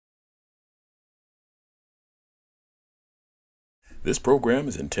This program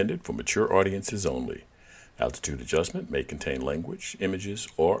is intended for mature audiences only. Altitude adjustment may contain language, images,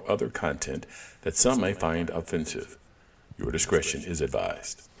 or other content that some may find offensive. Your discretion is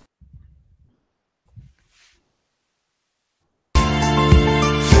advised.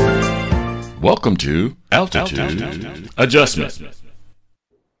 Welcome to Altitude Adjustment.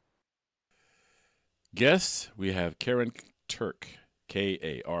 Guests, we have Karen Turk,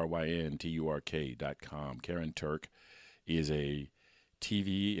 KARYNTURK.com. Karen Turk is a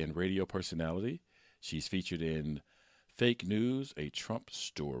TV and radio personality. She's featured in Fake News, a Trump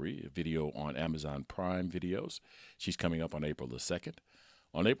Story, a video on Amazon Prime Videos. She's coming up on April the 2nd.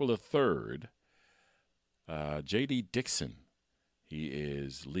 On April the 3rd, J.D. Dixon, he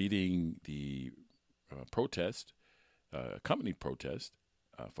is leading the accompanied protest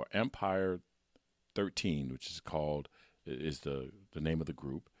for Empire 13, which is the name of the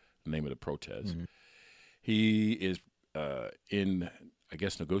group, the name of the protest. Mm-hmm. He is in, I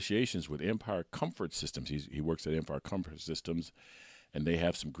guess, negotiations with Empire Comfort Systems. He works at Empire Comfort Systems, and they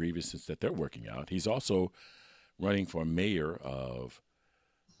have some grievances that they're working out. He's also running for mayor of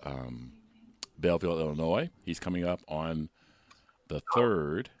Belleville, Illinois. He's coming up on the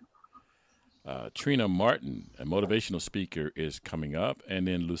 3rd. Trina Martin, a motivational speaker, is coming up. And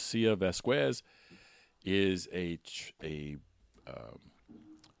then Lucia Vasquez is a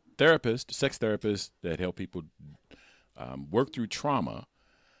therapist, sex therapist that help people work through trauma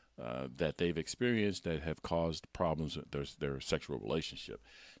that they've experienced that have caused problems with their sexual relationship.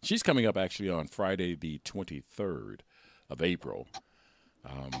 She's coming up actually on Friday the 23rd of April,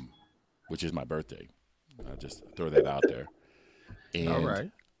 which is my birthday. I'll just throw that out there. And, all right.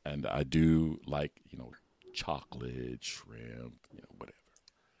 And I do like, chocolate, shrimp, whatever.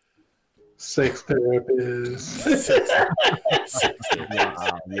 Sex therapist. Sex therapist.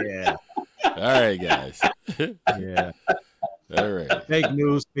 Wow, yeah. All right, guys. Yeah. All right. Fake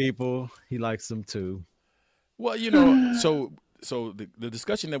news people. He likes them too. Well, so the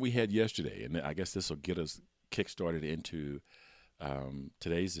discussion that we had yesterday, and I guess this will get us kick-started into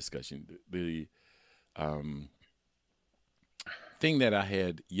today's discussion. The thing that I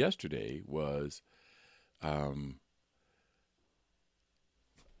had yesterday was,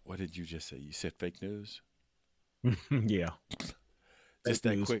 what did you just say? You said fake news? Yeah. Just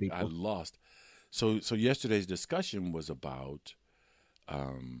that quick, people. I lost. So yesterday's discussion was about,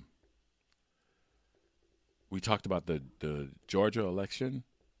 we talked about the Georgia election,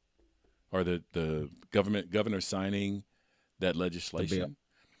 or the governor signing that legislation.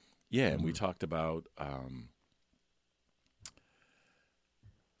 Yeah, and we talked about.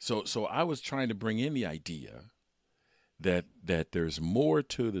 So I was trying to bring in the idea that there's more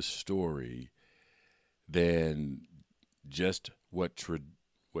to the story than just what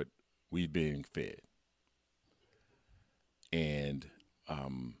we've been fed. And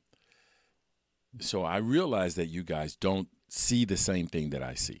so I realize that you guys don't see the same thing that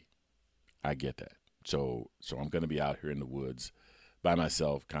I see. I get that. So I'm going to be out here in the woods by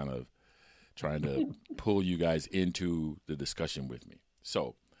myself, kind of trying to pull you guys into the discussion with me.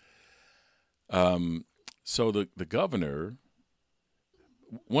 So the governor,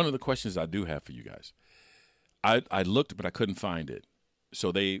 one of the questions I do have for you guys, I looked, but I couldn't find it.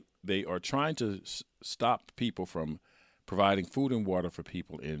 So they are trying to stop people from providing food and water for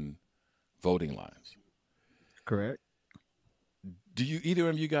people in voting lines. Correct. Do either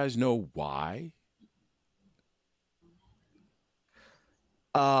of you guys know why?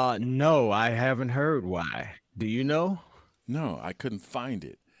 No, I haven't heard why. Do you know? No, I couldn't find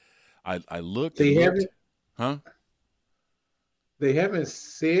it. I looked. Huh? They haven't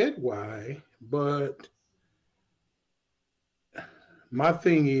said why, but my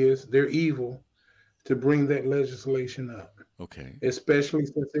thing is they're evil to bring that legislation up. Okay. Especially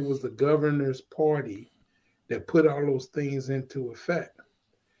since it was the governor's party that put all those things into effect.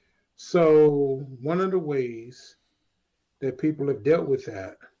 So one of the ways that people have dealt with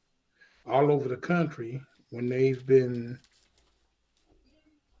that all over the country when they've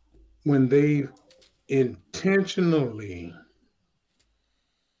intentionally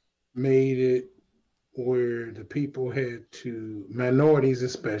made it where the people minorities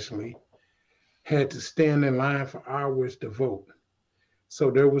especially, had to stand in line for hours to vote.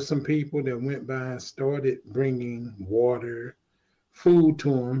 So there were some people that went by and started bringing water, food to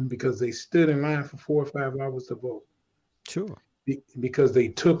them because they stood in line for 4 or 5 hours to vote. Sure. Because they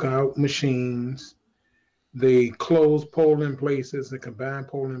took out machines, they closed polling places and combined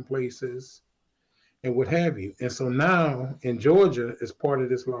polling places and what have you. And so now in Georgia, as part of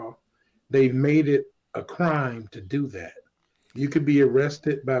this law, they've made it a crime to do that. You could be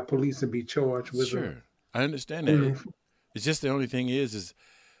arrested by police and be charged with Sure. I understand that. It's just the only thing is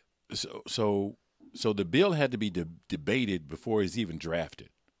so the bill had to be debated before it's even drafted.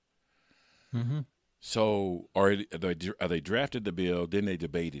 Mm-hmm. So, are they drafted the bill, then they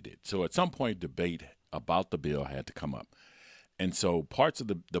debated it. So at some point, debate about the bill had to come up, and so parts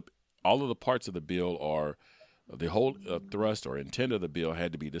of all of the parts of the bill are the whole thrust or intent of the bill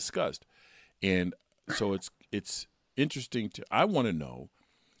had to be discussed, and so it's interesting I want to know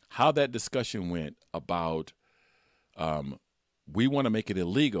how that discussion went about. We want to make it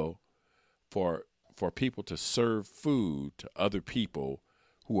illegal for people to serve food to other people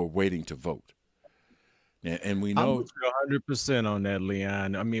who are waiting to vote. And we know 100% on that,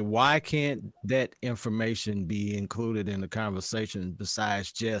 Leon. I mean, why can't that information be included in the conversation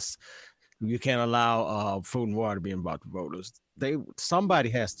besides just you can't allow food and water being brought to voters?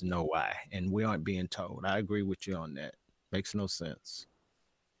 Somebody has to know why, and we aren't being told. I agree with you on that. Makes no sense.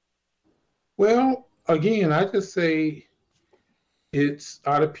 Well, again, I just say it's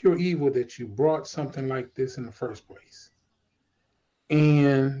out of pure evil that you brought something like this in the first place.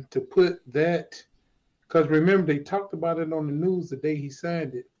 And to put that, because remember, they talked about it on the news the day he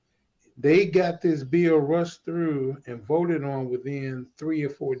signed it. They got this bill rushed through and voted on within 3 or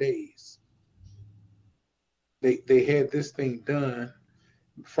 4 days. They had this thing done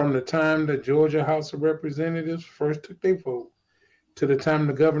from the time the Georgia House of Representatives first took their vote to the time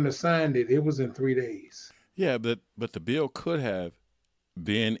the governor signed it. It was in 3 days. Yeah, but the bill could have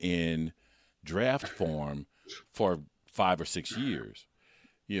been in draft form for 5 or 6 years.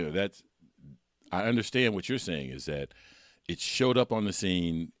 I understand what you're saying is that it showed up on the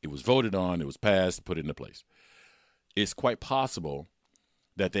scene, it was voted on, it was passed, put into place. It's quite possible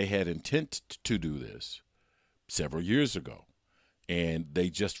that they had intent to do this several years ago, and they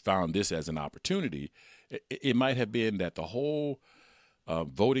just found this as an opportunity. It might have been that the whole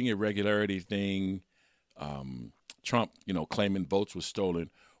voting irregularity thing, Trump, claiming votes were stolen,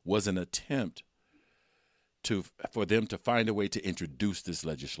 was an attempt for them to find a way to introduce this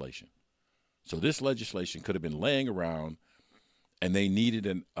legislation. So this legislation could have been laying around, and they needed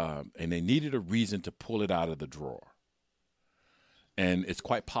a reason to pull it out of the drawer. And it's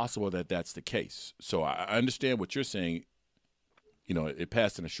quite possible that that's the case. So I understand what you're saying. It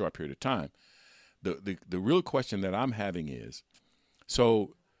passed in a short period of time. The real question that I'm having is,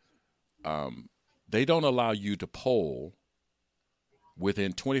 so they don't allow you to poll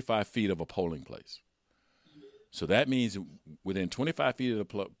within 25 feet of a polling place. So that means within 25 feet of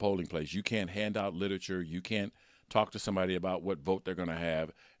the polling place, you can't hand out literature, you can't talk to somebody about what vote they're going to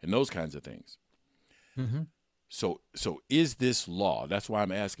have, and those kinds of things. Mm-hmm. So is this law? That's why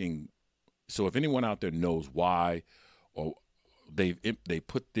I'm asking. So if anyone out there knows why, or they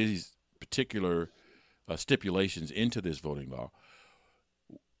put these particular stipulations into this voting law,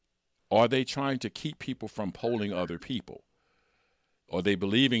 are they trying to keep people from polling other people? Are they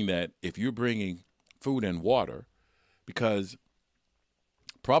believing that if you're bringing food and water, because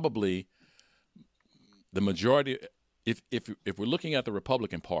probably the majority, if we're looking at the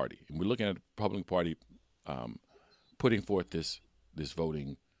Republican Party and we're looking at the Republican Party putting forth this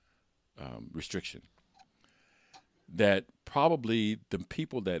voting restriction, that probably the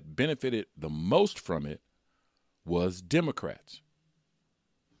people that benefited the most from it was Democrats.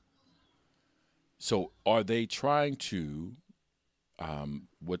 So are they trying to,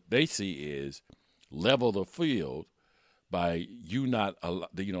 what they see is level the field by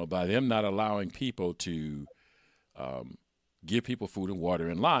by them not allowing people to give people food and water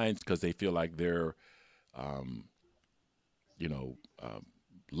in lines because they feel like they're,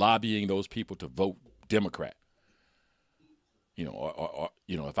 lobbying those people to vote Democrat. Or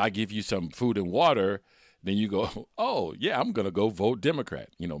if I give you some food and water, then you go, oh yeah, I'm gonna go vote Democrat.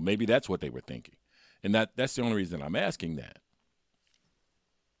 Maybe that's what they were thinking, and that's the only reason I'm asking that.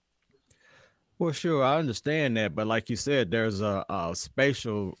 Well, sure, I understand that, but like you said, there's a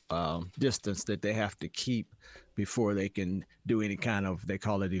spatial distance that they have to keep before they can do any kind of, they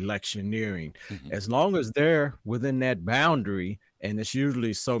call it electioneering. Mm-hmm. As long as they're within that boundary, and it's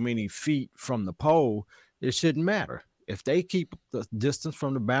usually so many feet from the poll, it shouldn't matter. If they keep the distance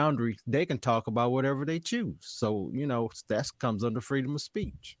from the boundary, they can talk about whatever they choose. So, that comes under freedom of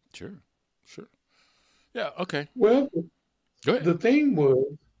speech. Sure. Yeah, okay. Well, Go ahead. The thing was,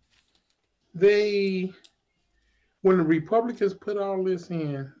 when the Republicans put all this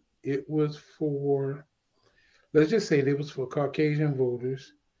in, it was for, let's just say it was for Caucasian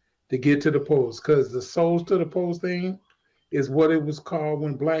voters to get to the polls, because the souls to the polls thing is what it was called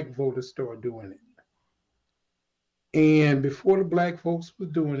when black voters started doing it. And before the black folks were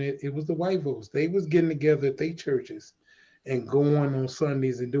doing it, it was the white folks. They was getting together at their churches and going on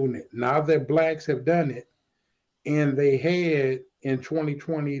Sundays and doing it. Now that blacks have done it, And they had in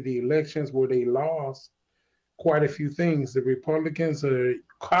 2020 the elections where they lost quite a few things. The Republicans are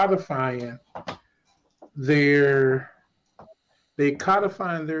codifying their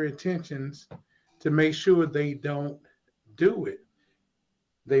intentions to make sure they don't do it.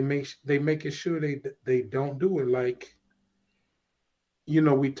 They make it sure they don't do it. Like,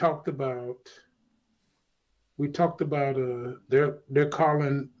 we talked about they're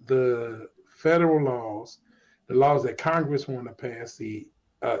calling the federal laws, the laws that Congress want to pass, the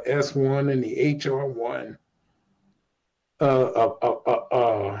S1 and the HR1,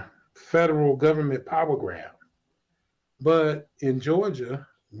 federal government power grab. But in Georgia,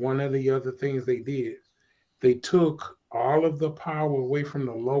 one of the other things they did, they took all of the power away from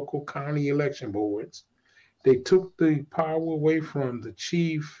the local county election boards. They took the power away from the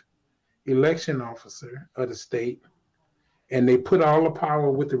chief election officer of the state, and they put all the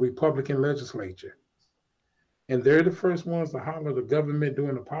power with the Republican legislature. And they're the first ones to holler the government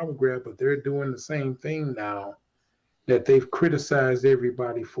doing a power grab, but they're doing the same thing now that they've criticized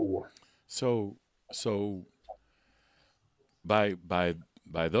everybody for. So by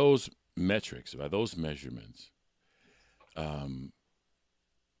those metrics, by those measurements,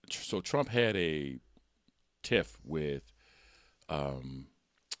 so Trump had a tiff with I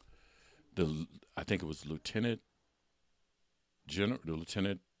think it was lieutenant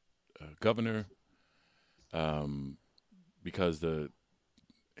governor, because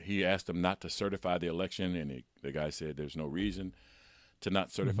he asked him not to certify the election, and the guy said there's no reason to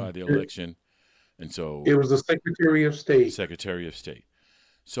not certify the election, and so it was the Secretary of State. Secretary of State.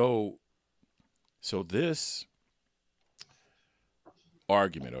 So this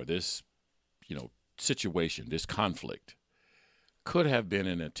argument or this situation, this conflict, could have been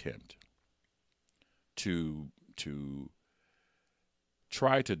an attempt to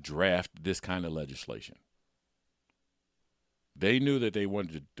try to draft this kind of legislation. They knew that they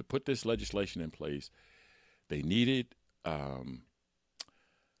wanted to put this legislation in place. They needed a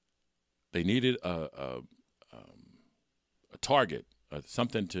target,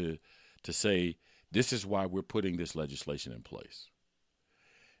 something to say this is why we're putting this legislation in place.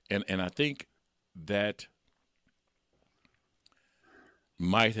 And I think that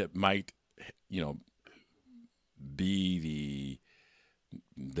might be the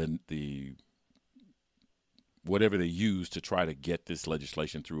whatever they use to try to get this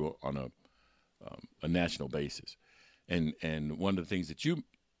legislation through on a national basis. And one of the things that you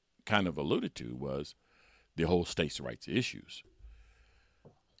kind of alluded to was the whole states' rights issues.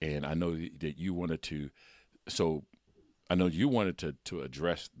 And I know that you wanted to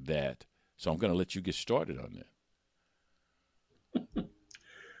address that. So I'm going to let you get started on that.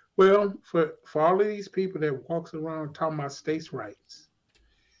 Well, for all of these people that walks around talking about states' rights,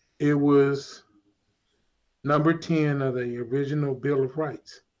 it was number 10 of the original Bill of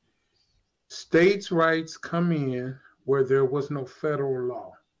Rights. States' rights come in where there was no federal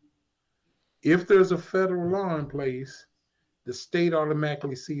law. If there's a federal law in place, the state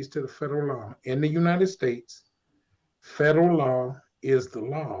automatically cedes to the federal law. In the United States, federal law is the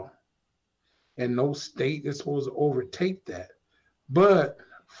law, and no state is supposed to overtake that. But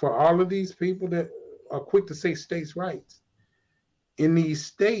for all of these people that are quick to say states' rights, in these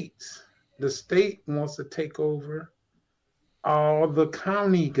states, the state wants to take over all the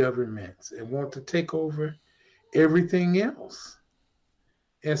county governments and want to take over everything else.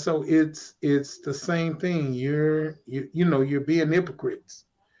 And so it's the same thing. You're being hypocrites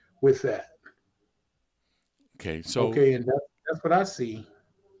with that. Okay, and that's what I see.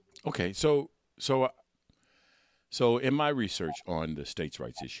 Okay, so in my research on the states'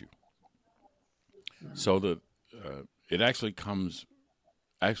 rights issue, so it actually comes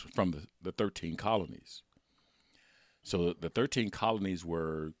from the 13 colonies. So the 13 colonies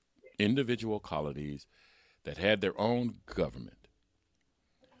were individual colonies that had their own government.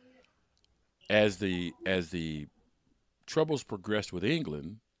 As the troubles progressed with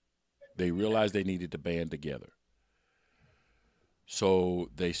England, they realized they needed to band together. So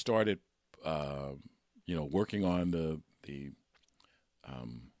they started, working on the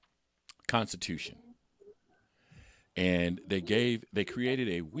Constitution, and they created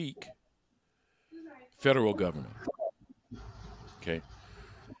a weak federal government. Okay,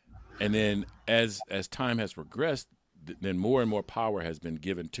 and then as time has progressed, then more and more power has been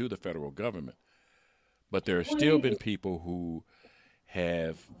given to the federal government. But there have still been people who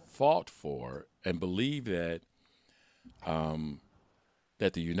have fought for and believe that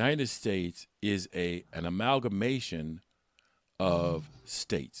that the United States is an amalgamation of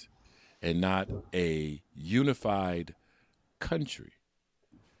states and not a unified country.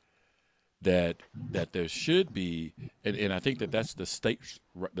 that there should be, and I think that that's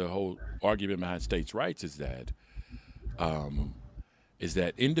the whole argument behind states' rights is that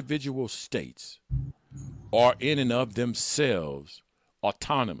individual states are in and of themselves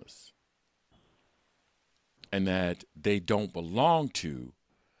autonomous, and that they don't belong to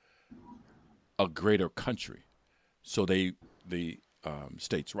a greater country. So the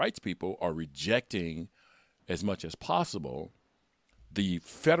states' rights people are rejecting as much as possible the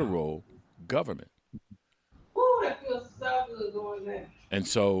federal government. Ooh, that feels so good going there. And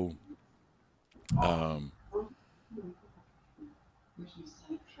so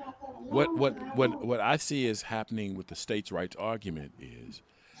what I see is happening with the states' rights argument is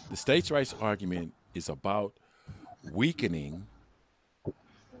the states' rights argument is about weakening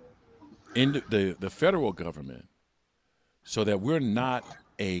in the federal government so that we're not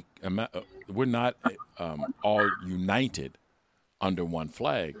all united under one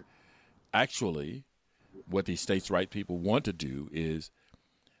flag. Actually, what these states' right people want to do is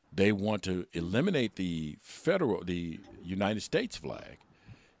they want to eliminate the United States flag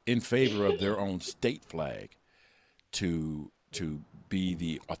in favor of their own state flag to be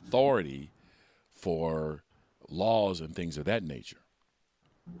the authority for laws and things of that nature.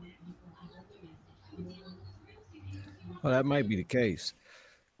 Well, that might be the case.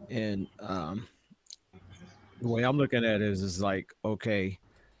 And the way I'm looking at it is like, okay,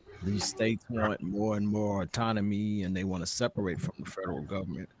 these states want more and more autonomy and they want to separate from the federal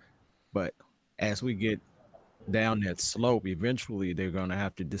government. But as we get down that slope, eventually they're going to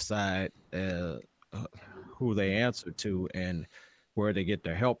have to decide who they answer to and where they get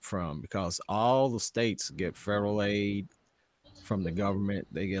their help from, because all the states get federal aid from the government.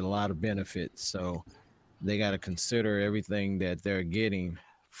 They get a lot of benefits. So they got to consider everything that they're getting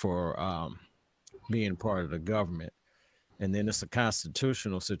for being part of the government. And then it's a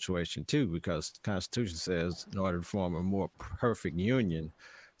constitutional situation too, because the Constitution says in order to form a more perfect union.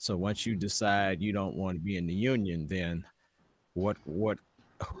 So once you decide you don't want to be in the union, then what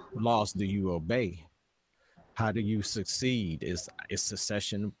laws do you obey? How do you succeed? Is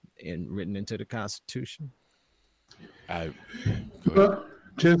secession written into the Constitution? Well,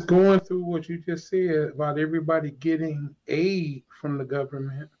 just going through what you just said about everybody getting aid from the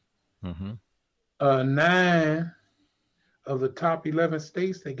government, 9 of the top 11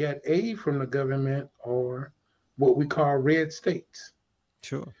 states that got aid from the government are what we call red states.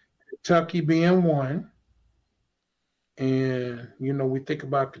 Sure. Kentucky being one. And, we think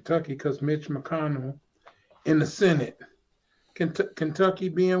about Kentucky because Mitch McConnell in the Senate. Kentucky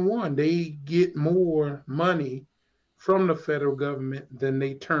being one, they get more money from the federal government than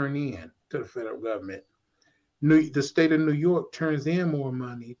they turn in to the federal government. The state of New York turns in more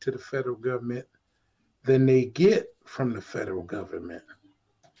money to the federal government than they get from the federal government.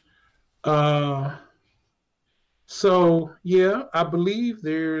 So, yeah, I believe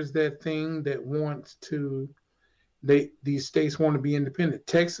there's that thing that wants to, these states want to be independent.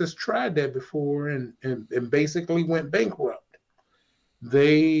 Texas tried that before and basically went bankrupt.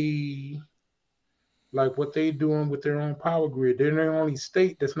 They, like what they're doing with their own power grid, they're the only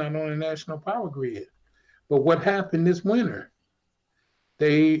state that's not on a national power grid. But what happened this winter?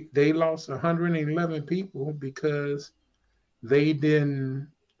 They lost 111 people because they didn't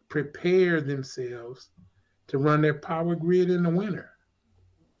prepare themselves to run their power grid in the winter.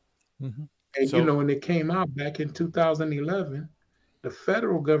 Mm-hmm. And when it came out back in 2011, the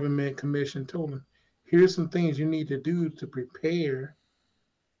federal government commission told them, here's some things you need to do to prepare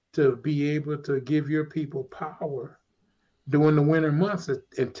to be able to give your people power during the winter months.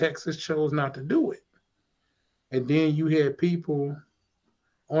 And Texas chose not to do it. And then you had people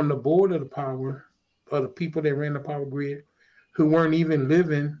on the board of the power, or the people that ran the power grid, who weren't even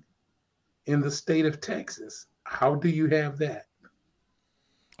living in the state of Texas. How do you have that?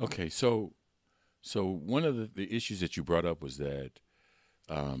 Okay, so one of the issues that you brought up was that,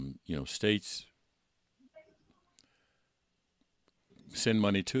 states send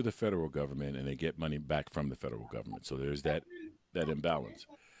money to the federal government and they get money back from the federal government. So there's that imbalance.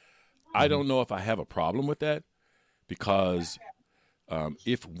 I don't know if I have a problem with that, because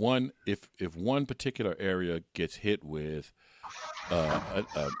if one particular area gets hit with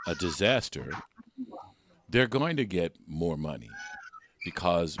a disaster, they're going to get more money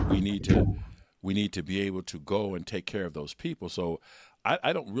because we need to be able to go and take care of those people. So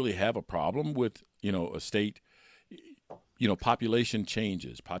I don't really have a problem with a state. Population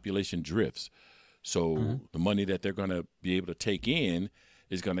changes, population drifts. So the money that they're going to be able to take in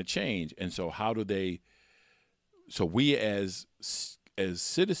is going to change. And so so we as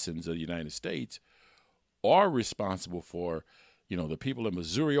citizens of the United States are responsible for, the people in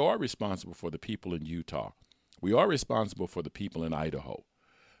Missouri are responsible for the people in Utah. We are responsible for the people in Idaho.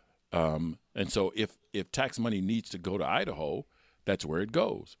 And so if tax money needs to go to Idaho, that's where it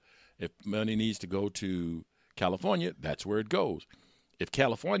goes. If money needs to go to California, that's where it goes. If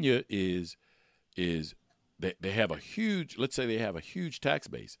California they have a huge, let's say they have a huge tax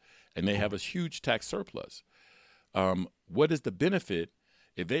base and they have a huge tax surplus, what is the benefit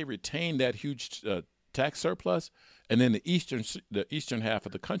if they retain that huge tax surplus and then the eastern half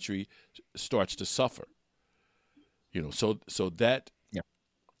of the country starts to suffer? So that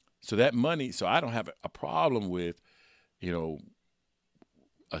money, so I don't have a problem with,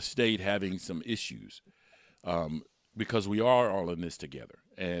 a state having some issues, because we are all in this together.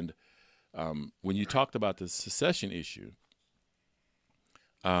 And when you talked about the secession issue,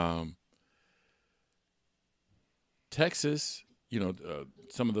 Texas,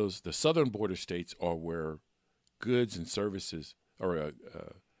 some of the southern border states are where goods and services, or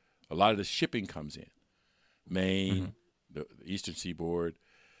a lot of the shipping comes in. Maine, the Eastern Seaboard,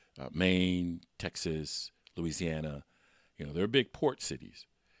 Maine, Texas, Louisiana, they're big port cities.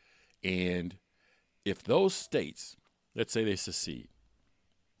 And if those states, let's say they secede,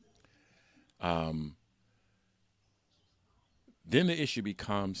 then the issue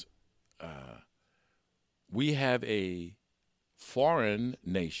becomes, we have a foreign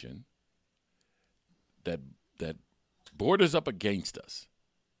nation that borders up against us,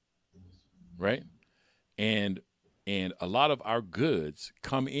 right? And a lot of our goods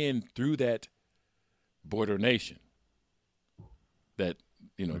come in through that border nation, that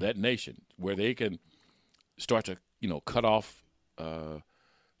that nation, where they can start to cut off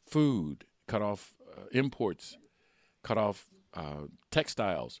food, cut off imports, cut off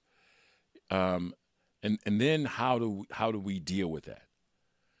textiles, and then how do we deal with that?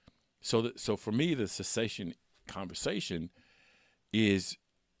 So for me, the cessation conversation is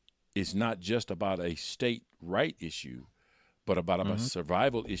not just about a state right issue, but about a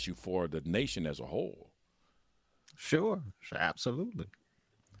survival issue for the nation as a whole. Sure, absolutely.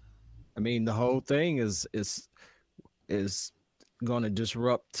 I mean, the whole thing is going to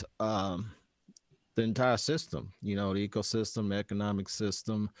disrupt the entire system. The ecosystem, the economic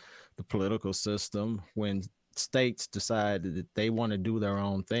system, the political system. When states decide that they want to do their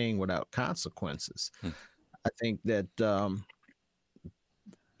own thing without consequences, I think that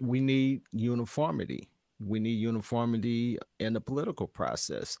we need uniformity. We need uniformity in the political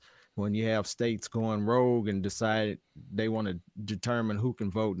process. When you have states going rogue and decide they want to determine who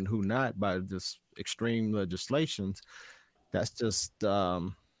can vote and who not by this extreme legislations, that's just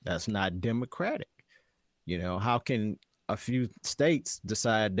that's not democratic. How can a few states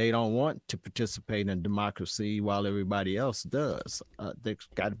decide they don't want to participate in democracy while everybody else does? They've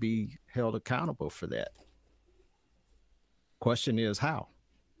got to be held accountable for that. Question is how.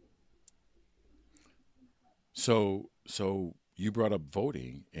 So you brought up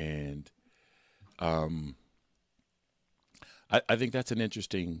voting, and I think that's an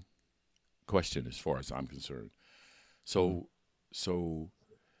interesting question as far as I'm concerned. So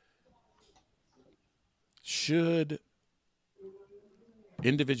should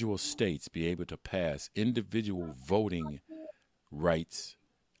individual states be able to pass individual voting rights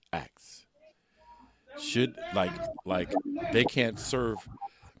acts? Should like they can't serve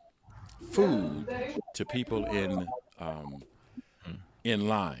food to people in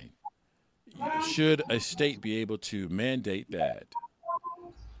line? Should a state be able to mandate that?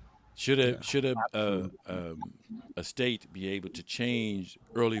 Should a state be able to change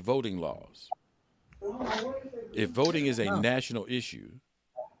early voting laws? If voting is a national issue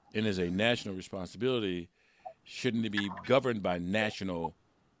and is a national responsibility, shouldn't it be governed by national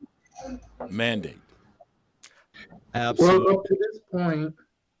mandate? Absolutely. Well, up to this point,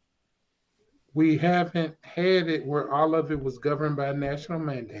 we haven't had it where all of it was governed by a national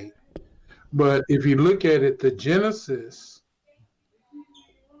mandate. But if you look at it, the genesis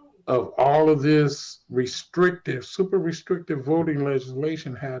of all of this super restrictive voting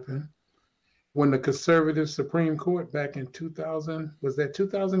legislation happened when the conservative Supreme Court back in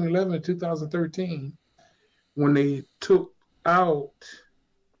 2011 or 2013, when they took out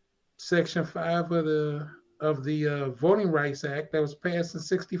Section 5 of the Voting Rights Act that was passed in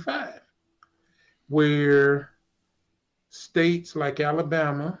 '65, where states like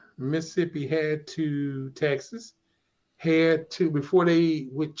Alabama, Mississippi Texas had to, before they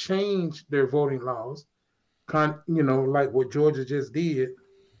would change their voting laws, like what Georgia just did,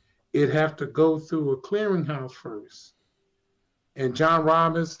 it'd have to go through a clearinghouse first. And John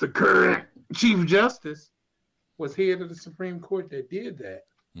Roberts, the current Chief Justice, was head of the Supreme Court that did that.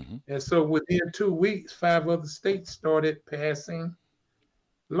 Hmm. And so within 2 weeks, 5 other states started passing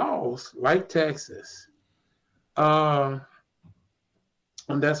laws like Texas. Uh,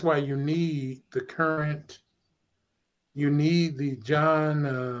 and that's why you need the you need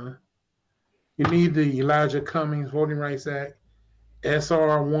the Elijah Cummings Voting Rights Act,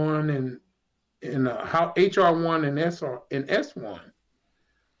 SR1 and how HR1 and SR and S1,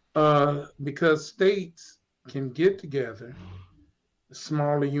 because states can get together,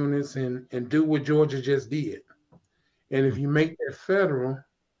 smaller units, and do what Georgia just did. And if you make that federal,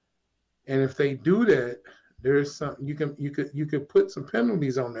 and if they do that, there's some you could put some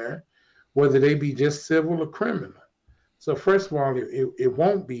penalties on there, whether they be just civil or criminal. So first of all, it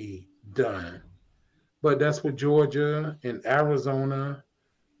won't be done, but that's what Georgia and Arizona,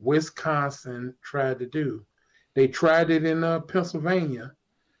 Wisconsin tried to do. They tried it in Pennsylvania,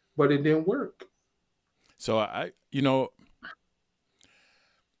 but it didn't work. So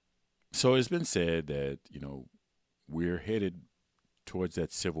so it's been said that we're headed towards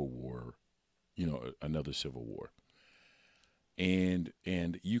that civil war, another civil war, and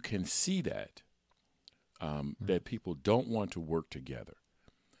you can see that that people don't want to work together,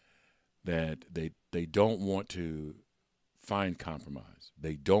 that they don't want to find compromise,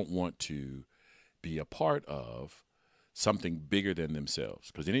 they don't want to be a part of something bigger than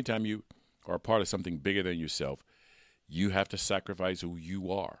themselves. Because anytime you are a part of something bigger than yourself, you have to sacrifice who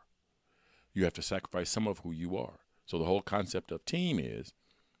you are. You have to sacrifice some of who you are. So the whole concept of team is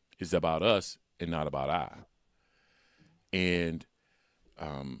about us and not about I. And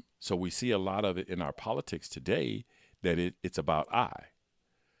so we see a lot of it in our politics today, that it's about I.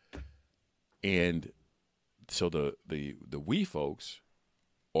 And so the we folks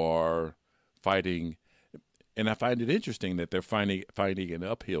are fighting, and I find it interesting that they're fighting an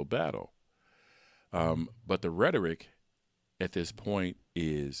uphill battle. But the rhetoric at this point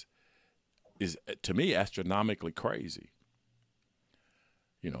is to me astronomically crazy.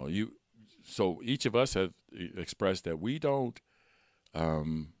 So each of us have expressed that we don't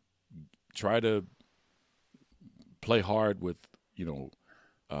try to play hard with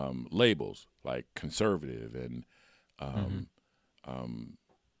labels like conservative and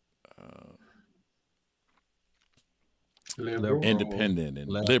Liberal. independent and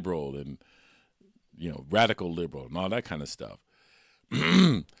liberal and radical liberal and all that kind of stuff.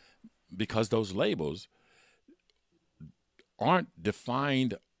 Because those labels aren't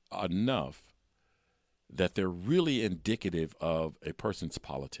defined enough that they're really indicative of a person's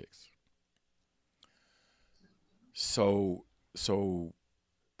politics. So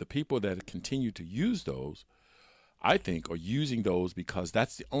the people that continue to use those, I think, are using those because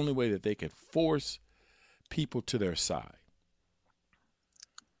that's the only way that they can force people to their side.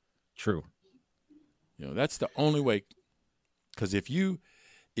 True. That's the only way. Because if you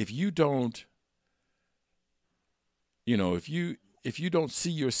don't, if you don't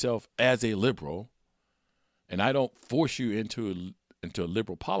see yourself as a liberal, and I don't force you into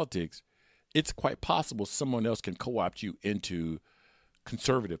liberal politics, it's quite possible someone else can co-opt you into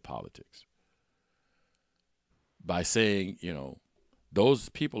conservative politics by saying, those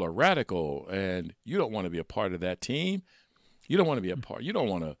people are radical and you don't want to be a part of that team. You don't want to be a part. You don't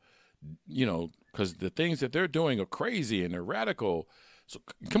want to, because the things that they're doing are crazy and they're radical. So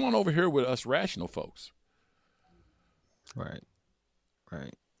come on over here with us rational folks. Right.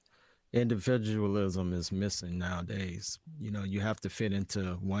 Individualism is missing nowadays. You have to fit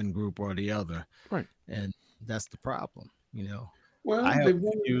into one group or the other. Right. And that's the problem. Well, I have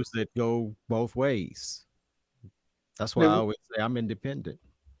views that go both ways. That's why I always say I'm independent.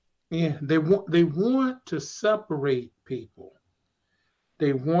 Yeah, they want to separate people.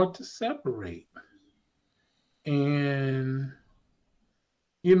 They want to separate. And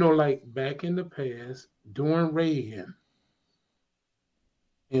like back in the past, during Reagan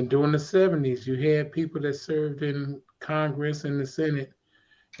and during the 70s, you had people that served in Congress and the Senate,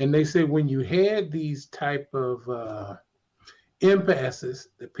 and they said when you had these type of impasses,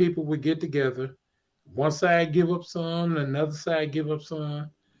 the people would get together, one side give up some, another side give up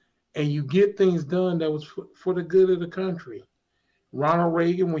some, and you get things done that was for the good of the country. Ronald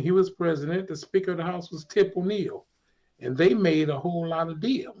Reagan, when he was president, the Speaker of the House was Tip O'Neill, and they made a whole lot of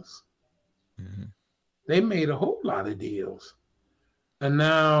deals. Mm-hmm. They made a whole lot of deals. And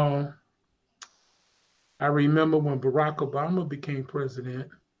now, I remember when Barack Obama became president,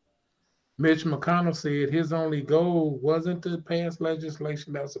 Mitch McConnell said his only goal wasn't to pass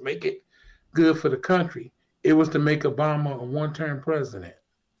legislation that was to make it good for the country. It was to make Obama a one-term president.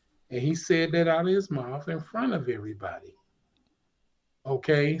 And he said that out of his mouth in front of everybody.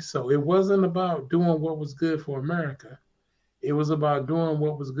 Okay, so it wasn't about doing what was good for America. It was about doing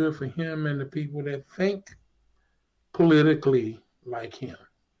what was good for him and the people that think politically like him.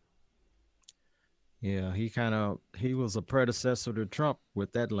 Yeah, he was a predecessor to Trump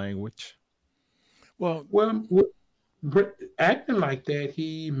with that language. Well, Well, acting like that,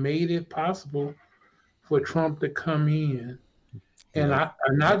 he made it possible for Trump to come in. And Yeah.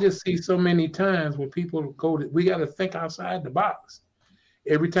 I just see so many times where people go to, we got to think outside the box.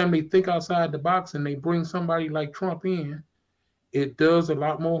 Every time they think outside the box and they bring somebody like Trump in, it does a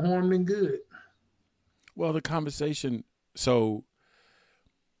lot more harm than good. well, the conversation. So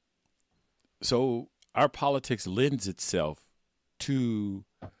our politics lends itself to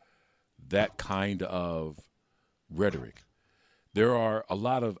that kind of rhetoric. There are a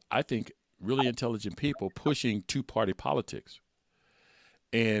lot of, I think, really intelligent people pushing two-party politics,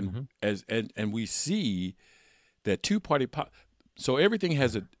 and and we see that so everything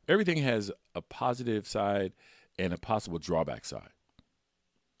has a positive side and a possible drawback side.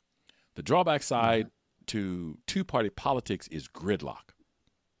 The drawback side to two-party politics is gridlock.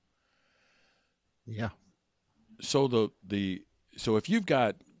 Yeah. So so if you've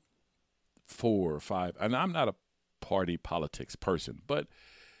got 4 or 5, and I'm not a party politics person, but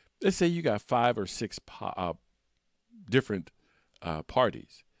let's say you got 5 or 6 different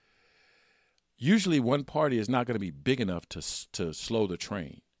parties. Usually, one party is not going to be big enough to slow the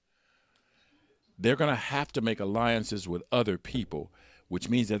train. They're going to have to make alliances with other people, which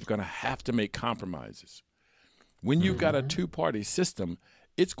means they're going to have to make compromises. When you've got a two-party system,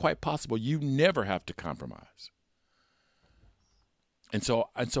 it's quite possible you never have to compromise. And so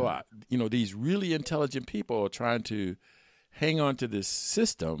these really intelligent people are trying to hang on to this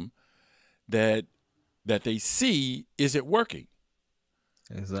system that they see isn't working.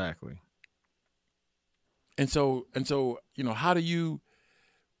 Exactly. And so how do you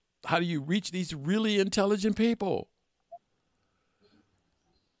reach these really intelligent people?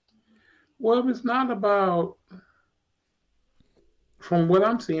 Well, it's not about, from what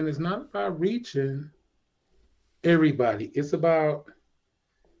I'm seeing, it's not about reaching everybody. It's about,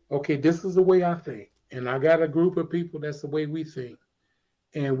 okay, this is the way I think. And I got a group of people that's the way we think.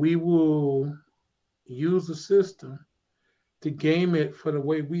 And we will use the system to game it for the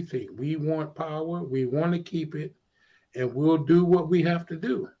way we think. We want power, we want to keep it, and we'll do what we have to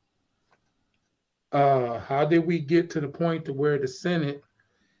do. How did we get to the point to where the Senate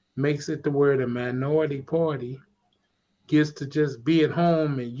makes it to where the minority party gets to just be at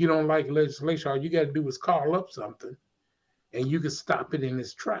home, and you don't like legislation, all you got to do is call up something and you can stop it in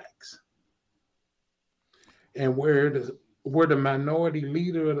its tracks? And where the minority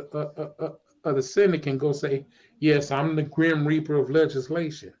leader of the Senate can go say, yes, I'm the grim reaper of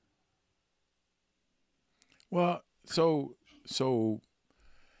legislation. Well, so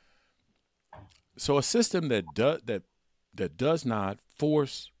a system that does not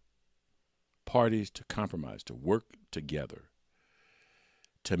force parties to compromise, to work together,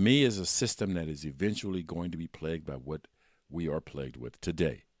 to me is a system that is eventually going to be plagued by what we are plagued with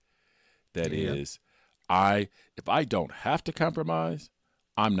today. That is, if I don't have to compromise,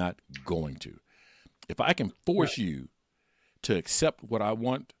 I'm not going to. If I can force you to accept what I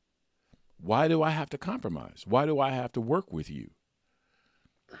want, why do I have to compromise? Why do I have to work with you?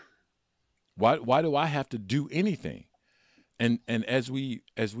 Why do I have to do anything? And as we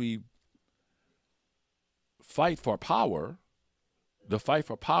fight for power, the fight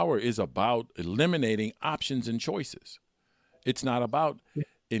for power is about eliminating options and choices. It's not about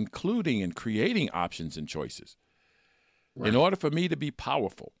including and creating options and choices. Right. In order for me to be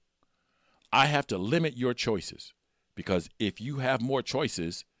powerful, I have to limit your choices, because if you have more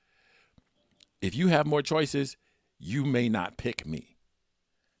choices, you may not pick me,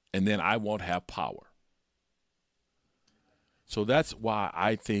 and then I won't have power. So that's why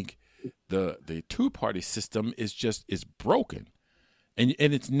I think the two-party system is broken, and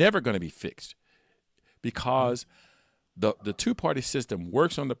it's never going to be fixed, because the two-party system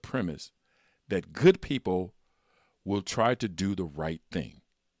works on the premise that good people will try to do the right thing.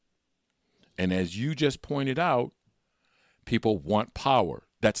 And as you just pointed out, people want power.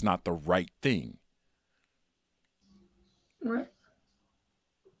 That's not the right thing. Right.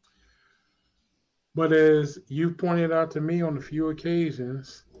 But as you pointed out to me on a few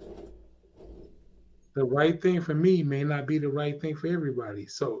occasions, the right thing for me may not be the right thing for everybody.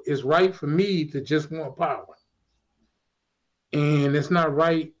 So it's right for me to just want power. And it's not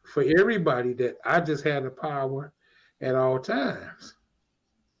right for everybody that I just had the power at all times.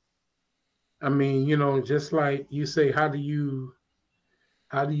 I mean, just like you say, how do you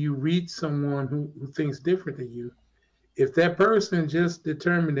reach someone who thinks different than you? If that person just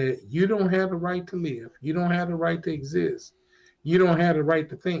determined that you don't have the right to live, you don't have the right to exist, You don't have the right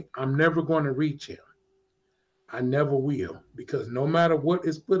to think, I'm never going to reach him. I never will. Because no matter what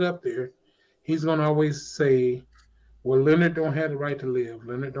is put up there, he's going to always say, well, Leonard don't have the right to live.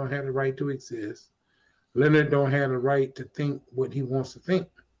 Leonard don't have the right to exist. Leonard don't have the right to think what he wants to think.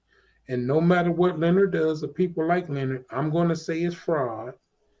 And no matter what Leonard does, or people like Leonard, I'm going to say it's fraud,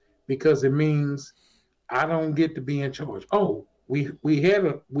 because it means I don't get to be in charge. Oh, we have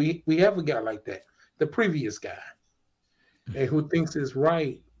a guy like that, the previous guy, and who thinks it's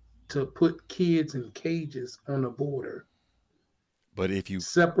right to put kids in cages on the border. But if you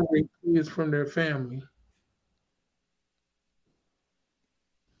separate kids from their family.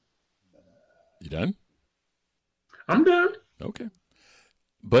 You done? I'm done. Okay.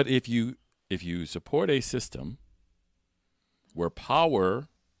 But if you support a system where power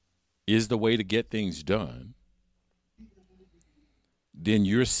is the way to get things done, then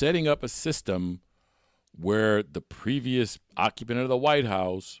you're setting up a system where the previous occupant of the White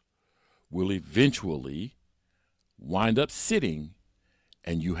House will eventually wind up sitting,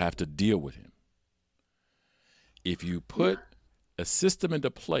 and you have to deal with him. If you put a system into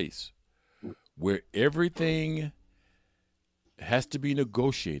place where everything has to be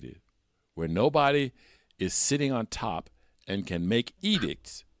negotiated, where nobody is sitting on top and can make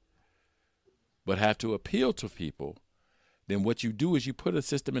edicts, but have to appeal to people, then what you do is you put a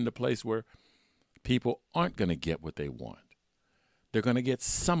system into place where people aren't going to get what they want. They're going to get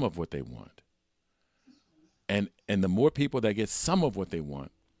some of what they want. And the more people that get some of what they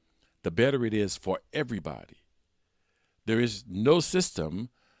want, the better it is for everybody. There is no system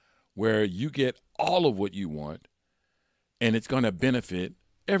where you get all of what you want and it's going to benefit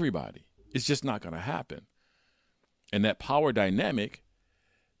everybody. It's just not going to happen. And that power dynamic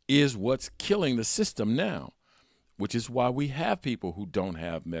is what's killing the system now, which is why we have people who don't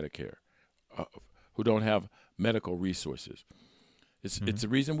have Medicare, who don't have medical resources. It's the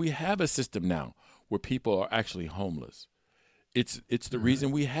reason we have a system now where people are actually homeless. It's the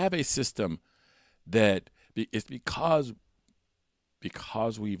reason we have a system that it's because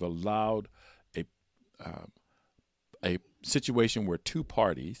we've allowed a situation where two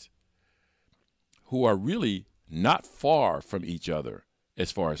parties who are really not far from each other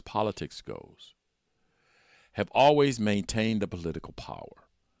as far as politics goes have always maintained the political power.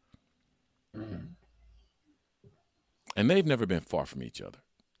 And they've never been far from each other.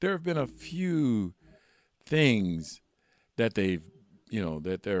 There have been a few things that they've,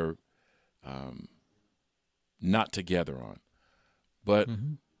 that they're not together on. But,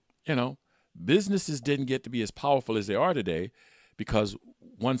 businesses didn't get to be as powerful as they are today because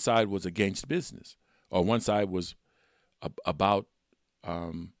one side was against business, or one side was about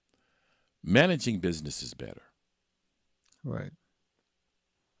managing businesses better. Right.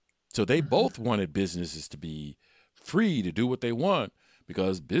 So they both wanted businesses to be free to do what they want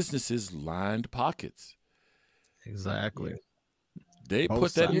because businesses lined pockets. Exactly. They Both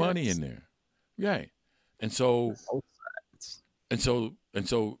put that sides. money in there. Right. And so Both sides. and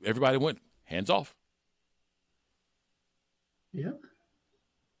so everybody went hands off. Yep.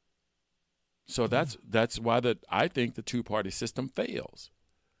 So that's why I think the two-party system fails.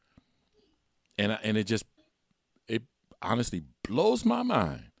 And it honestly blows my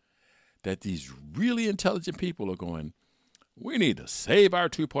mind that these really intelligent people are going, we need to save our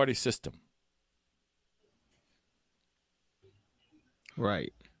two-party system.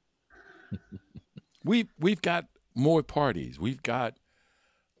 Right. We've got more parties. We've got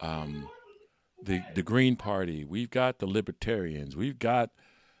the Green Party. We've got the Libertarians. We've got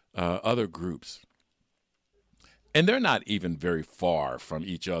other groups. And they're not even very far from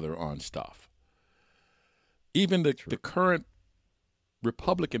each other on stuff. Even the current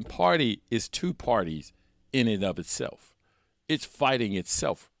Republican Party is two parties in and of itself. It's fighting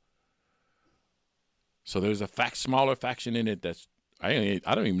itself. So there's a smaller faction in it that's, I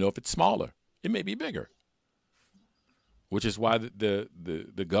don't even know if it's smaller. It may be bigger. Which is why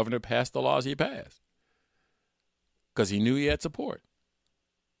the governor passed the laws he passed. Because he knew he had support.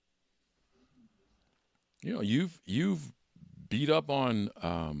 You've beat up on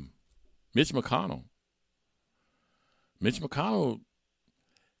Mitch McConnell. Mitch McConnell,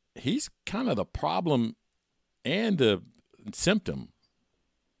 he's kind of the problem and the symptom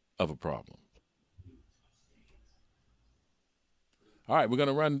of a problem. All right, we're going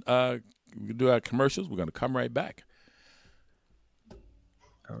to run, we're going to do our commercials. We're going to come right back.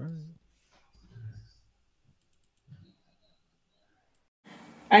 All right.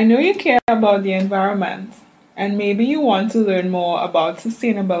 I know you care about the environment, and maybe you want to learn more about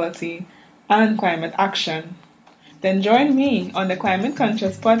sustainability and climate action. Then join me on the Climate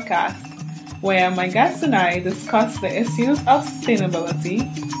Conscious podcast, where my guests and I discuss the issues of sustainability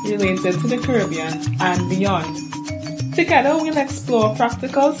related to the Caribbean and beyond. Together, we'll explore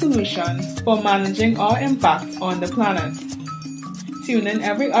practical solutions for managing our impact on the planet. Tune in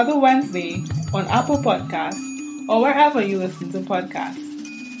every other Wednesday on Apple Podcasts or wherever you listen to podcasts.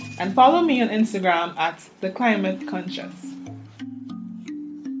 And follow me on Instagram at The Climate Conscious.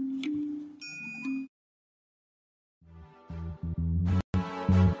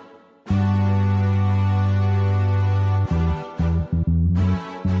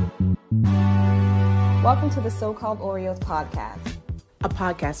 Welcome to the So-Called Oreos podcast, a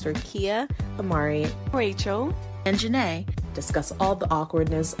podcast where Kia, Amari, Rachel, and Janae discuss all the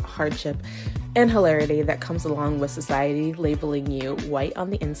awkwardness, hardship, and hilarity that comes along with society labeling you white on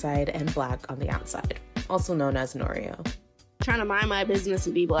the inside and black on the outside, also known as an Oreo. Trying to mind my business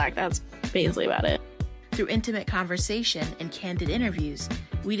and be black, that's basically about it. Through intimate conversation and candid interviews,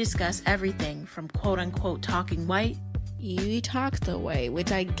 we discuss everything from quote-unquote talking white. You talk the way,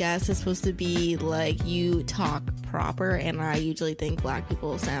 which I guess is supposed to be like you talk proper, and I usually think black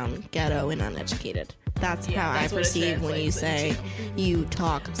people sound ghetto and uneducated. That's how I perceive when you say you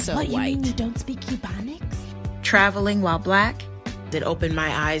talk so white. You mean you don't speak Ebonics? Traveling while black. It opened my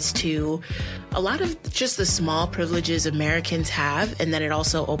eyes to a lot of just the small privileges Americans have, and then it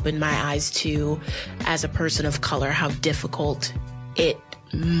also opened my eyes to, as a person of color, how difficult it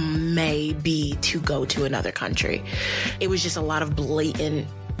may be to go to another country. It was just a lot of blatant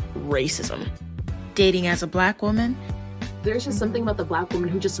racism. Dating as a black woman. There's just something about the black woman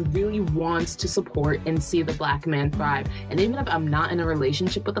who just really wants to support and see the black man thrive. And even if I'm not in a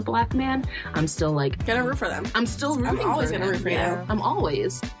relationship with a black man, I'm still like gonna root for them. I'm still rooting I'm always for gonna them. root for you. I'm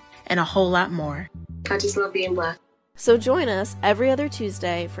always. And a whole lot more. I just love being black. So join us every other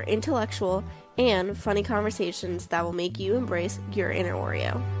Tuesday for intellectual and funny conversations that will make you embrace your inner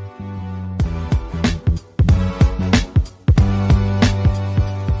Oreo.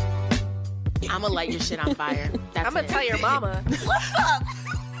 I'm gonna light your shit on fire. I'm gonna tell your mama. What's up?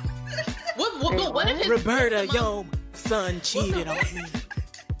 What if Roberta, yo, son cheated on me.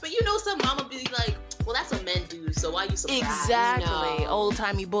 But you know, some mama be like, well, that's what men do, so why you surprised? Exactly. No.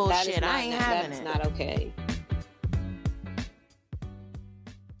 Old-timey bullshit. I ain't having it. it. That's not okay.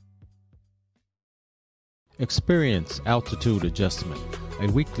 Experience Altitude Adjustment, a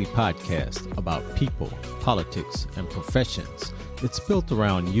weekly podcast about people, politics, and professions. It's built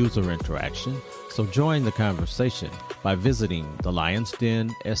around user interaction, so join the conversation by visiting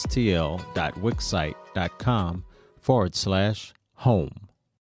thelionsdenstl.wixsite.com/home.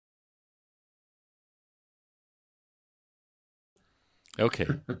 Okay.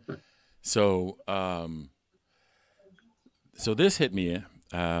 So so this hit me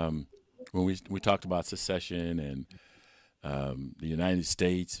when we talked about secession and the United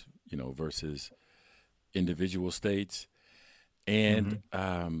States, versus individual states. And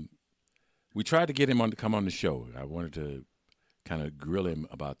we tried to get him to come on the show. I wanted to kind of grill him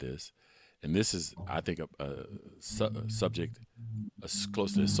about this. And this is, I think, a subject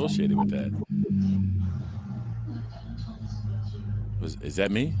closely associated with that. Is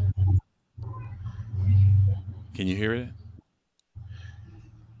that me? Can you hear it?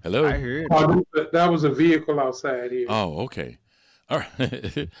 Hello? I hear it. Oh, that was a vehicle outside here. Oh, okay. All right.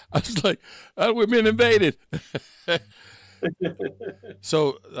 I was like, we've been invaded.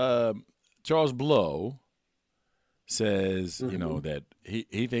 So Charles Blow says, that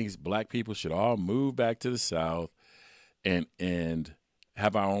he thinks black people should all move back to the South and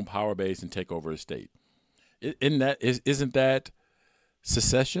have our own power base and take over a state. Isn't that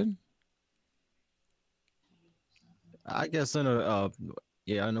secession? I guess in a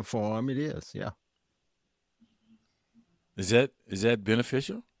form it is. Yeah. Is that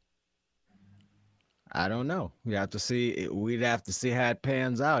beneficial? I don't know. We have to see. We'd have to see how it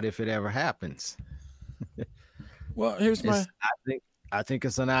pans out if it ever happens. Well, here's my. I think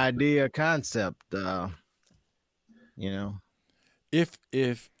it's an idea, concept.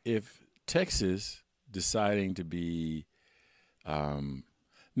 If Texas deciding to be,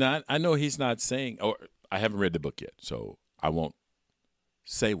 now I know he's not saying, or I haven't read the book yet, so I won't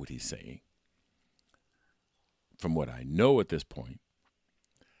say what he's saying. From what I know at this point,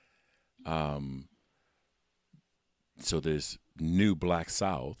 so this new Black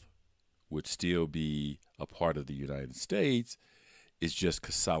South would still be a part of the United States. It's just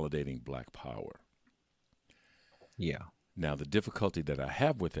consolidating black power. Yeah. Now, the difficulty that I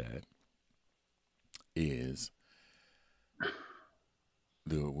have with that is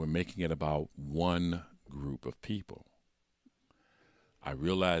we're making it about one group of people. I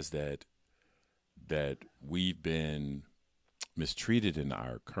realize that we've been mistreated in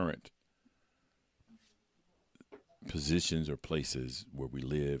our current positions or places where we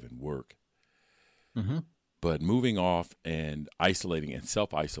live and work. Mm-hmm. But moving off and isolating and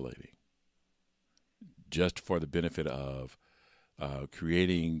self-isolating just for the benefit of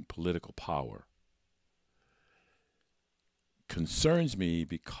creating political power concerns me,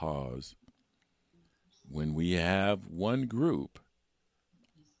 because when we have one group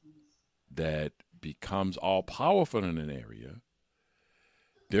that becomes all powerful in an area,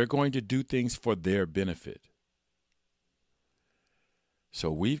 they're going to do things for their benefit.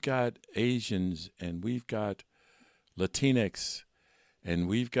 So we've got Asians, and we've got Latinx, and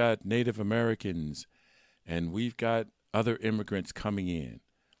we've got Native Americans, and we've got other immigrants coming in.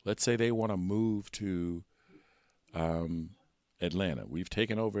 Let's say they want to move to Atlanta. We've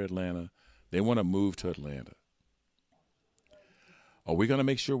taken over Atlanta. They want to move to Atlanta. Are we going to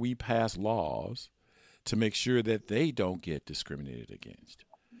make sure we pass laws to make sure that they don't get discriminated against,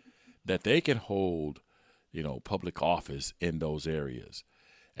 that they can hold, public office in those areas,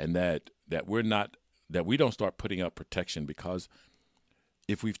 and that we don't start putting up protection, because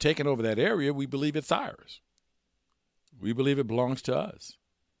if we've taken over that area, we believe it's ours. We believe it belongs to us.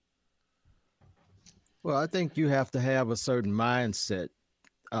 Well, I think you have to have a certain mindset,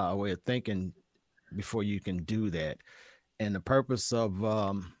 way of thinking before you can do that. And the purpose of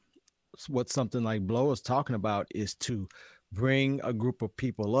what something like Blow is talking about is to bring a group of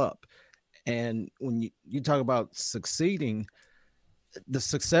people up. And when you talk about succeeding, the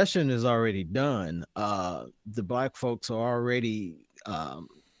succession is already done. The Black folks are already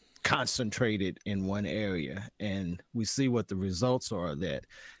concentrated in one area, and we see what the results are of that.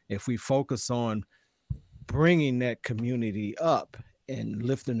 If we focus on bringing that community up and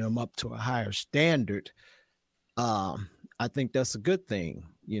lifting them up to a higher standard, I think that's a good thing,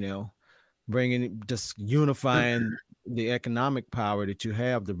 just unifying the economic power that you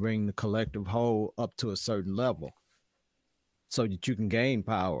have to bring the collective whole up to a certain level so that you can gain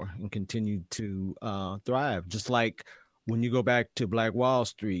power and continue to thrive. Just like when you go back to Black Wall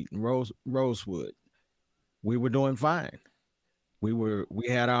Street and Rosewood, we were doing fine. We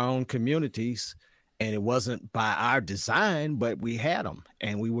had our own communities, and it wasn't by our design, but we had them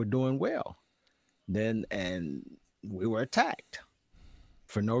and we were doing well. And we were attacked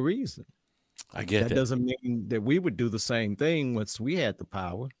for no reason. I get that. That doesn't mean that we would do the same thing once we had the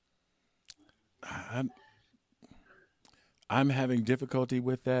power. I'm having difficulty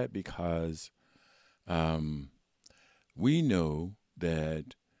with that, because we know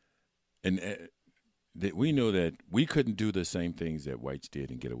that, that we couldn't do the same things that whites did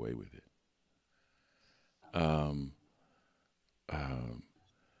and get away with it.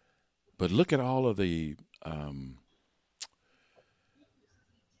 But look at all of the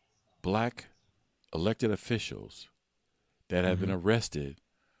Black elected officials that have been arrested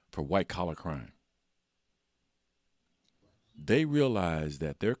for white-collar crime. They realize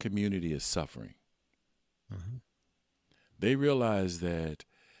that their community is suffering. Mm-hmm. They realize that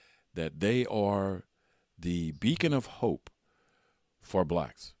they are the beacon of hope for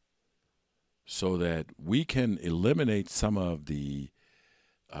Blacks, so that we can eliminate some of the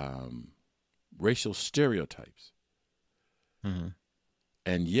racial stereotypes. Mm-hmm.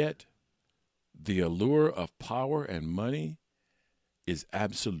 And yet, the allure of power and money is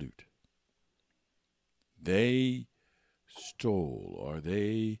absolute. They stole, or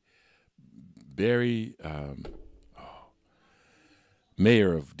they bury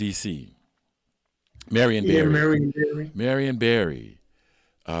mayor of D.C., Marion Barry. Marion Barry.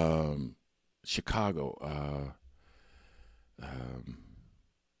 Chicago.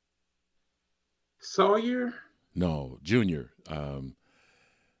 Sawyer? No, Junior.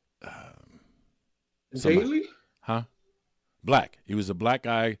 Daley? Huh? Black. He was a Black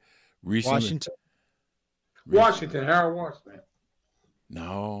guy recently. Washington, Harold Washington.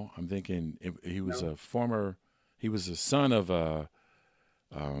 No, I'm thinking he was he was a son of an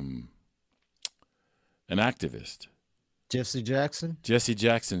activist. Jesse Jackson? Jesse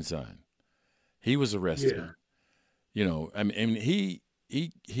Jackson's son. He was arrested. Yeah. I mean, he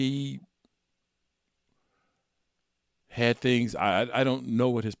had things. I don't know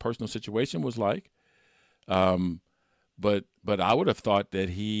what his personal situation was like, but I would have thought that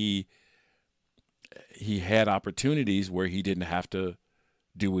he had opportunities where he didn't have to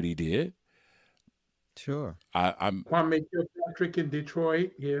do what he did. Sure. I'm Kwame Kilpatrick in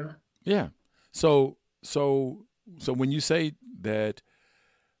Detroit. Yeah. Yeah. So when you say that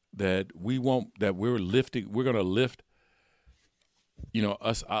we're going to lift,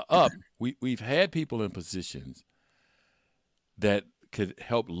 us up. We've had people in positions that could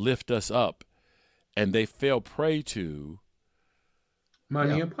help lift us up, and they fell prey to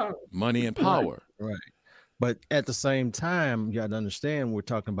money and power. Money and power. Right. But at the same time, you got to understand we're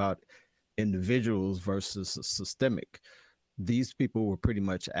talking about individuals versus systemic. These people were pretty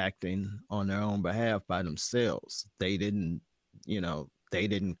much acting on their own behalf by themselves. They didn't, they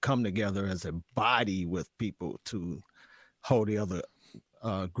didn't come together as a body with people to hold the other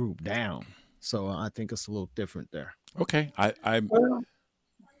group down. So I think it's a little different there. Okay,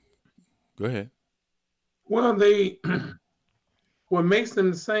 go ahead. Well, what makes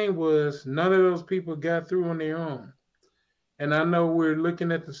them the same was none of those people got through on their own. And I know we're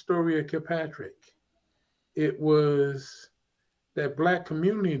looking at the story of Kilpatrick. It was that Black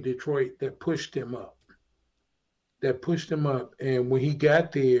community in Detroit that pushed him up. And when he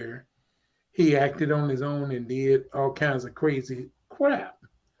got there, he acted on his own and did all kinds of crazy crap.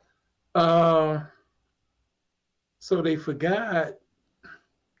 So they forgot.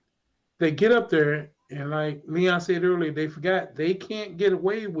 They get up there, and like Leon said earlier, they forgot they can't get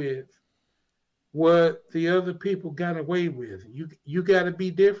away with what the other people got away with. You got to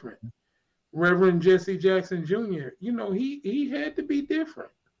be different. Reverend Jesse Jackson Jr., he had to be different.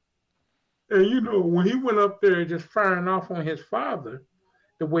 And, when he went up there just firing off on his father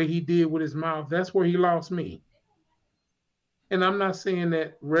the way he did with his mouth, that's where he lost me. And I'm not saying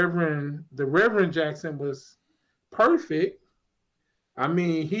that the Reverend Jackson was perfect. I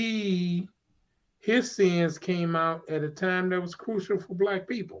mean, his sins came out at a time that was crucial for Black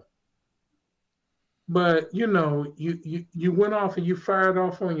people. But, you went off and you fired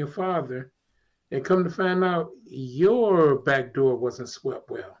off on your father, and come to find out your back door wasn't swept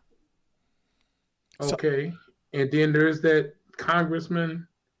well. Okay. And then there's that congressman,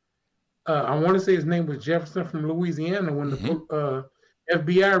 I want to say his name was Jefferson from Louisiana, when the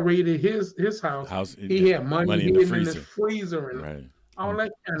FBI raided his house. He had money hidden in his freezer and all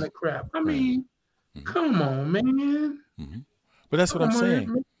that kind of crap. I mean, come on, man. But that's what I'm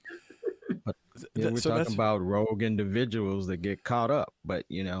saying. We're talking about rogue individuals that get caught up. But,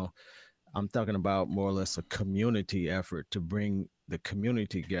 I'm talking about more or less a community effort to bring the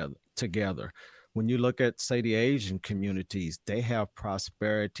community together. When you look at, say, the Asian communities, they have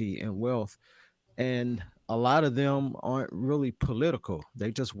prosperity and wealth, and a lot of them aren't really political.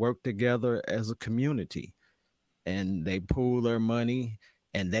 They just work together as a community, and they pool their money,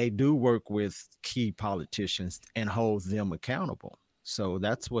 and they do work with key politicians and hold them accountable. So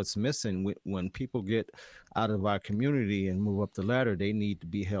that's what's missing. When people get out of our community and move up the ladder, they need to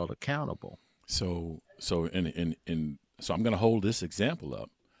be held accountable. So I'm going to hold this example up.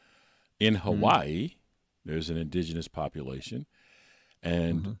 In Hawaii, there's an indigenous population,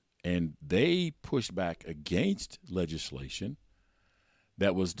 and they pushed back against legislation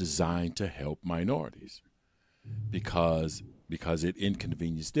that was designed to help minorities because it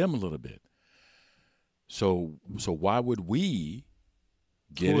inconvenienced them a little bit. So why would we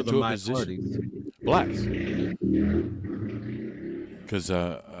get into a position? Blacks. Because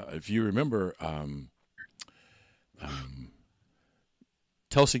if you remember,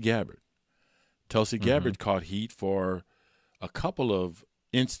 Tulsi Gabbard. Tulsi Gabbard caught heat for a couple of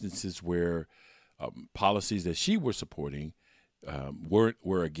instances where policies that she was supporting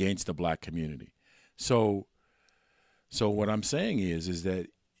were against the Black community. So what I'm saying is that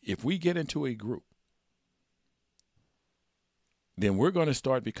if we get into a group, then we're going to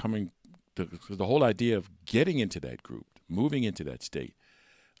start becoming the whole idea of getting into that group, moving into that state,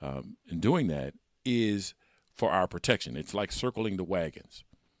 and doing that is for our protection. It's like circling the wagons.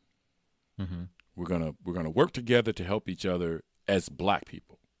 We're gonna work together to help each other as Black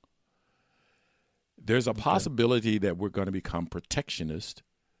people. There's a possibility that we're going to become protectionist,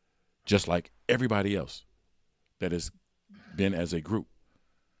 just like everybody else that has been as a group.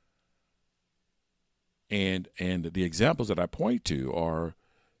 And the examples that I point to are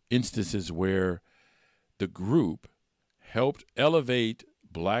instances where the group helped elevate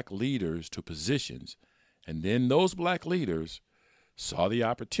Black leaders to positions, and then those Black leaders saw the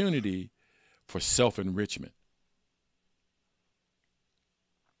opportunity for self-enrichment.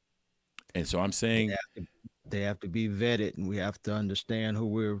 And so I'm saying they have to be vetted, and we have to understand who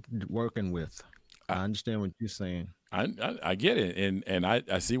we're working with. I understand what you're saying. I get it, and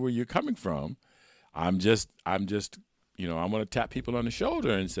I see where you're coming from. I'm just I'm going to tap people on the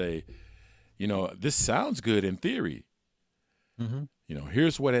shoulder and say, this sounds good in theory.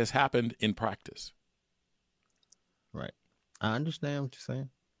 Here's what has happened in practice. Right. I understand what you're saying.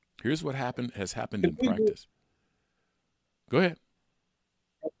 Here's what has happened in practice. Go ahead.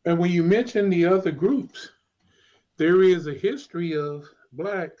 And when you mention the other groups, there is a history of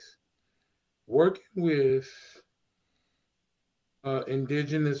Blacks working with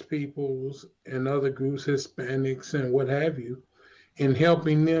indigenous peoples and other groups, Hispanics and what have you, in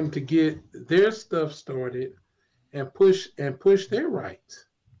helping them to get their stuff started and push their rights.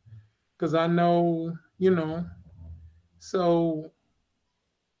 Because I know, so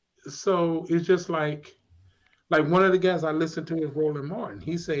it's just like one of the guys I listened to is Roland Martin.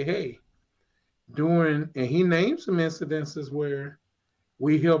 He say, hey, and he named some incidences where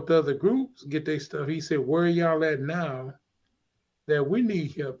we helped other groups get their stuff. He said, where are y'all at now that we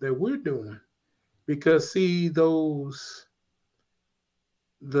need help, that we're doing? Because see, the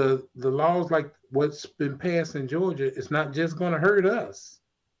laws like what's been passed in Georgia, it's not just going to hurt us.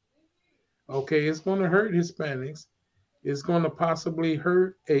 Okay, it's going to hurt Hispanics. It's going to possibly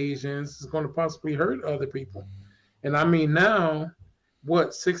hurt Asians. It's going to possibly hurt other people. And I mean, now,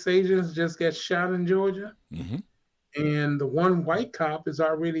 6 Asians just got shot in Georgia? Mm-hmm. And the one white cop is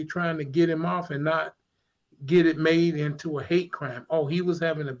already trying to get him off and not get it made into a hate crime. Oh, he was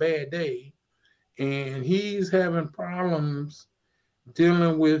having a bad day. And he's having problems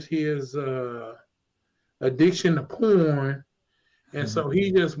dealing with his addiction to porn. And so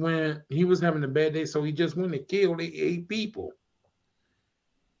he was having a bad day, so he just went and killed 8 people.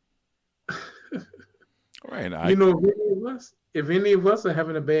 Right. If any of us are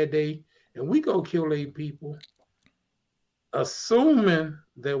having a bad day and we go kill 8 people, assuming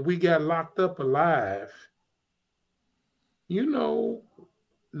that we got locked up alive, there's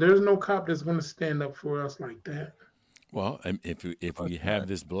no cop that's going to stand up for us like that. Well, if we have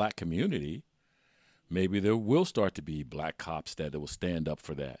this black community, maybe there will start to be black cops that will stand up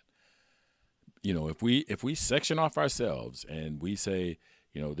for that. If we section off ourselves and we say,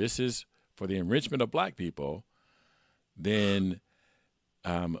 this is for the enrichment of black people, then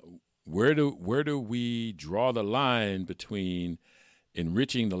where do we draw the line between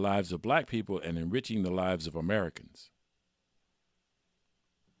enriching the lives of black people and enriching the lives of Americans?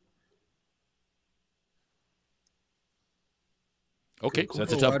 Okay, so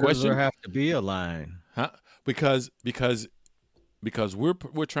that's a tough question. Why does there have to be a line? Huh? Because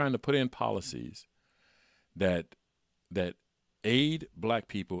we're trying to put in policies that aid black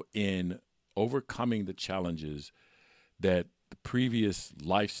people in overcoming the challenges that the previous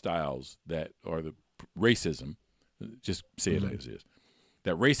lifestyles or the racism, just say it as is,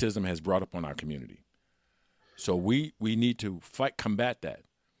 that racism has brought up on our community. So we need to combat that.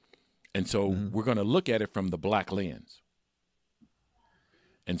 And so we're going to look at it from the black lens.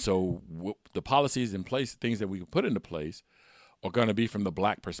 And so the policies in place, things that we can put into place, are going to be from the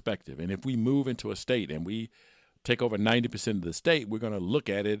black perspective. And if we move into a state and we take over 90% of the state, we're going to look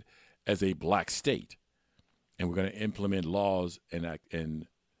at it as a black state. And we're going to implement laws and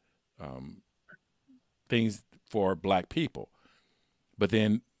things for black people. But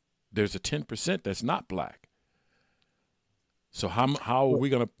then there's a 10% that's not black. So how are we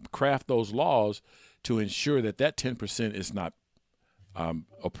going to craft those laws to ensure that 10% is not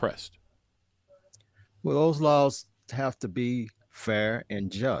oppressed? Well, those laws have to be fair and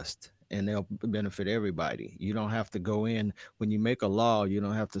just, and they'll benefit everybody. You don't have to go in, when you make a law, you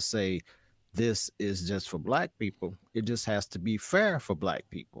don't have to say this is just for black people. It just has to be fair for black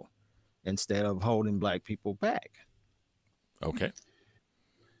people instead of holding black people back. Okay.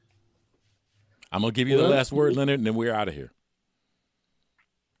 I'm going to give you the last word, Leonard, and then we're out of here.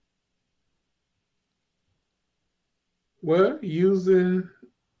 Well, using,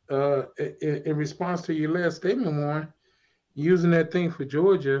 in response to your last statement, Warren, using that thing for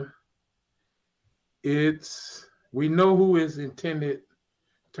Georgia, we know who is intended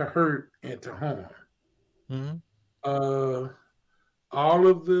to hurt and to harm. Mm-hmm. All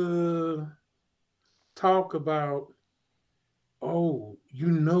of the talk about,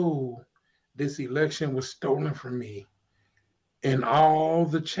 this election was stolen from me, and all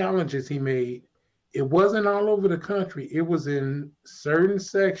the challenges he made, it wasn't all over the country. It was in certain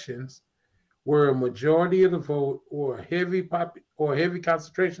sections where a majority of the vote or a heavy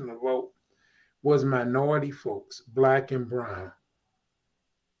concentration of the vote was minority folks, black and brown.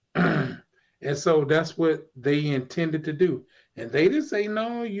 And so that's what they intended to do. And they didn't say,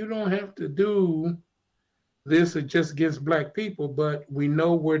 no, you don't have to do this just against black people, but we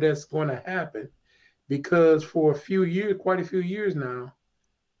know where that's going to happen because for quite a few years now,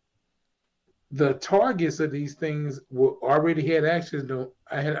 the targets of these things already had actions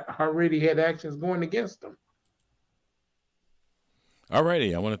going against them. All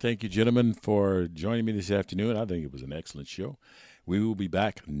righty. I want to thank you, gentlemen, for joining me this afternoon. I think it was an excellent show. We will be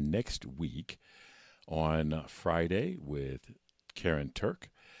back next week on Friday with Karen Turk.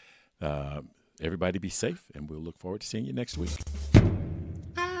 Everybody be safe, and we'll look forward to seeing you next week.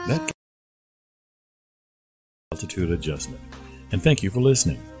 That altitude adjustment. And thank you for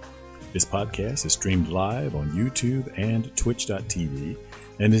listening. This podcast is streamed live on YouTube and twitch.tv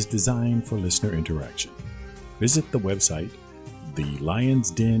and is designed for listener interaction. Visit the website,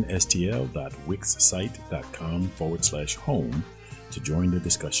 thelionsdenstl.wixsite.com/home to join the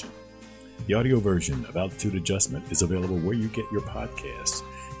discussion. The audio version of Altitude Adjustment is available where you get your podcasts,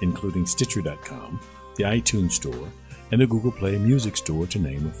 including Stitcher.com, the iTunes Store, and the Google Play Music Store, to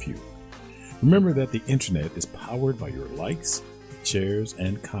name a few. Remember that the internet is powered by your likes, shares,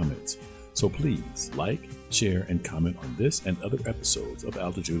 and comments. So please like, share, and comment on this and other episodes of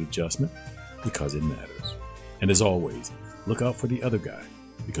Altitude Adjustment, because it matters. And as always, look out for the other guy,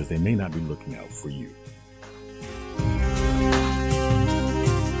 because they may not be looking out for you.